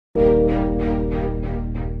wanna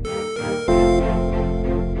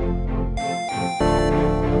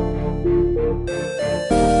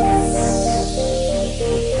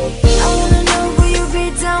know, will you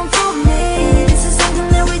be down for me? This is something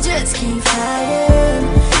that we just keep fighting.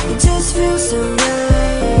 It just feels so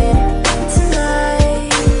right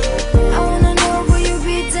tonight. I wanna know, will you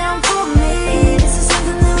be down for me? This is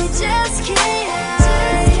something that we just can't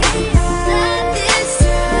hide. Not this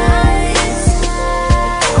time.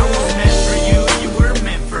 I was meant for you, you were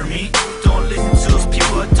meant for me. Don't listen to those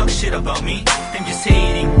people that talk shit about me. I'm just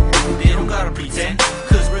hating, they don't gotta pretend,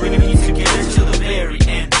 cause we're gonna be together till the very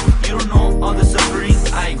end. You don't know all the suffering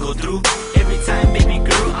I go through. Every time, baby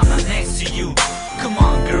girl, I'm not next to you. Come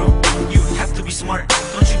on girl, you have to be smart.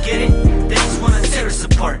 Don't you get it? They just wanna tear us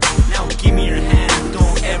apart. Now give me your hand,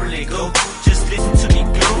 don't ever let go. Just listen to me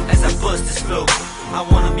girl, as I bust this flow. I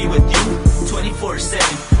wanna be with you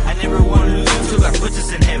 24/7. I never wanna lose you till God puts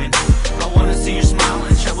us in heaven. I wanna see your smile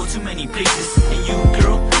and travel to many places. And you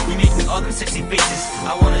girl, you make me all them sexy faces.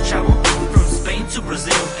 I wanna travel from Spain to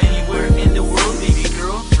Brazil, anywhere in the world, baby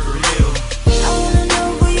girl, for real. I wanna know,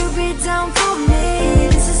 will you be down for me?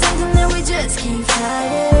 This is something that we just keep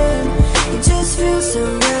fighting. It just feels so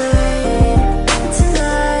right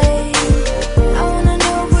tonight. I wanna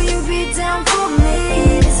know, will you be down for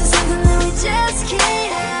me? This is something that we just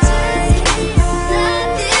can't hide. Not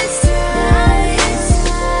this time.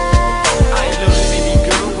 I love you, baby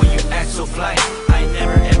girl, when you act so fly. I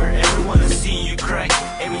never ever ever wanna see you cry.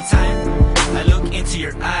 Every time I look into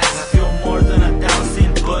your eyes, I feel more than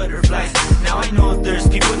 1,000 butterflies. Now I know there's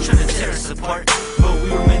people trying to tear us apart, but we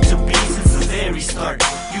were meant to be since the very start.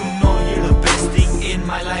 You know you're the best thing in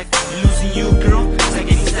my life. Losing you, girl, it's like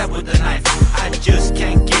getting stabbed with a knife. I just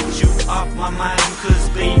can't get you off my mind, cause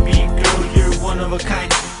baby girl, you're one of a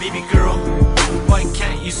kind. Baby girl, why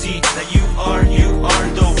can't you see that you are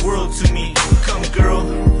the world to me? Come girl,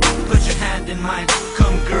 put your hand in mine.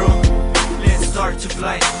 Come girl, let's start to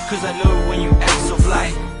fly, cause I love